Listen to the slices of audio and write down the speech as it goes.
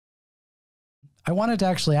I wanted to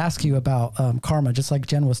actually ask you about karma, just like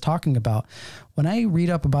Jen was talking about. When I read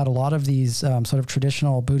up about a lot of these sort of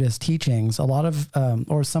traditional Buddhist teachings, a lot of,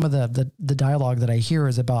 or some of the dialogue that I hear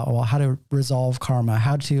is about, well, how to resolve karma,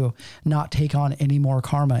 how to not take on any more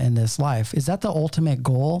karma in this life. Is that the ultimate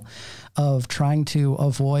goal of trying to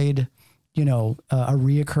avoid, you know, a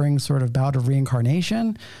reoccurring sort of bout of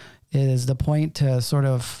reincarnation? Is the point to sort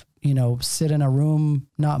of, you know, sit in a room,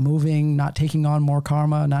 not moving, not taking on more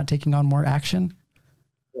karma, not taking on more action?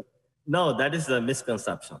 No, that is a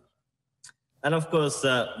misconception. And of course,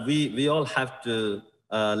 we all have to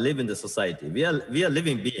live in the society. We are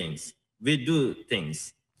living beings. We do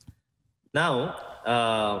things. Now,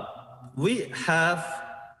 we have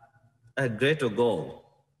a greater goal,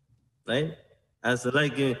 right? As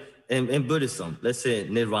like in Buddhism, let's say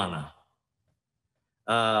nirvana.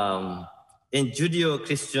 In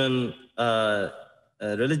Judeo-Christian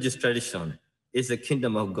religious tradition, is the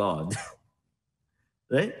kingdom of God,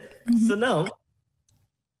 right? Mm-hmm. So now,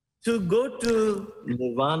 to go to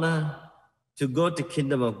nirvana, to go to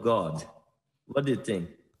kingdom of God, what do you think?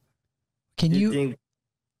 Can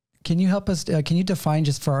you help us? Can you define,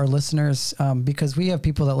 just for our listeners, because we have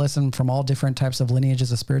people that listen from all different types of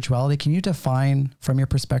lineages of spirituality. Can you define, from your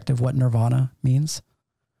perspective, what nirvana means?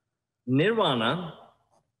 Nirvana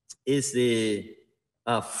is the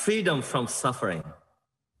freedom from suffering.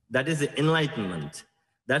 That is the enlightenment.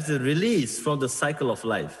 That's the release from the cycle of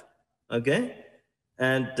life. Okay?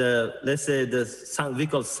 And let's say we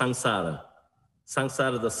call samsara.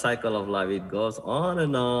 Samsara, the cycle of life. It goes on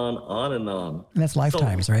and on, on and on. And that's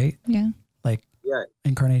lifetimes, right? Yeah. Like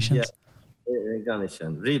incarnations. Yeah,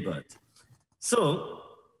 incarnation, rebirth. So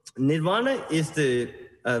nirvana is the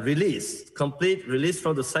release, complete release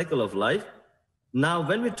from the cycle of life. Now,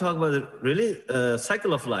 when we talk about the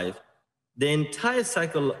cycle of life, the entire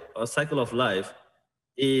cycle of life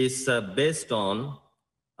is based on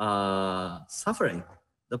suffering,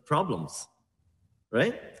 the problems,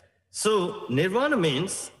 right? So nirvana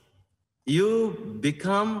means you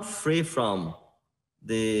become free from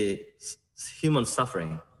the human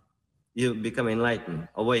suffering. You become enlightened,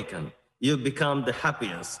 awakened. You become the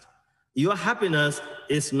happiest. Your happiness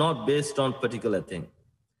is not based on particular thing.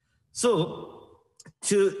 So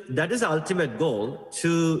that is the ultimate goal,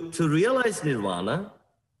 to realize nirvana.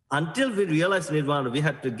 Until we realize nirvana, we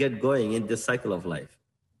have to get going in this cycle of life.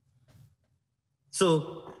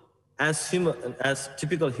 So as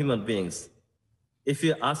typical human beings, if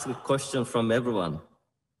you ask a question from everyone,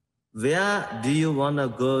 where do you want to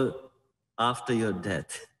go after your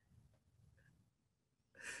death?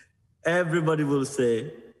 Everybody will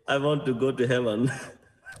say, I want to go to heaven.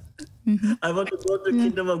 Mm-hmm. I want to go to the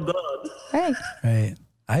kingdom of God. Right. Right.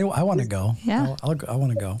 I want to go. Yeah. I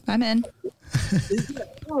want to go. I'm in.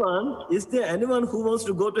 Is there anyone who wants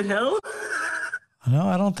to go to hell? No,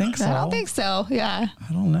 I don't think so. I don't think so. Yeah.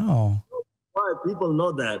 I don't know. Why people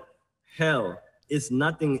know that hell is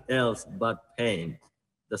nothing else but pain,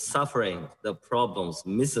 the suffering, the problems,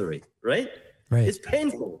 misery, right? Right. It's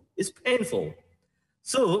painful. It's painful.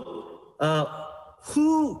 So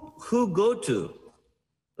who go to?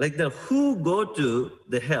 Who go to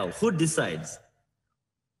the hell? Who decides?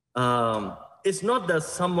 It's not that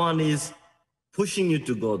someone is pushing you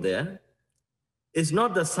to go there. It's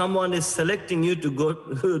not that someone is selecting you to go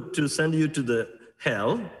to send you to the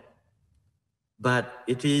hell, but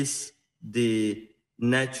it is the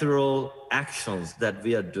natural actions that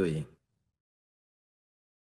we are doing.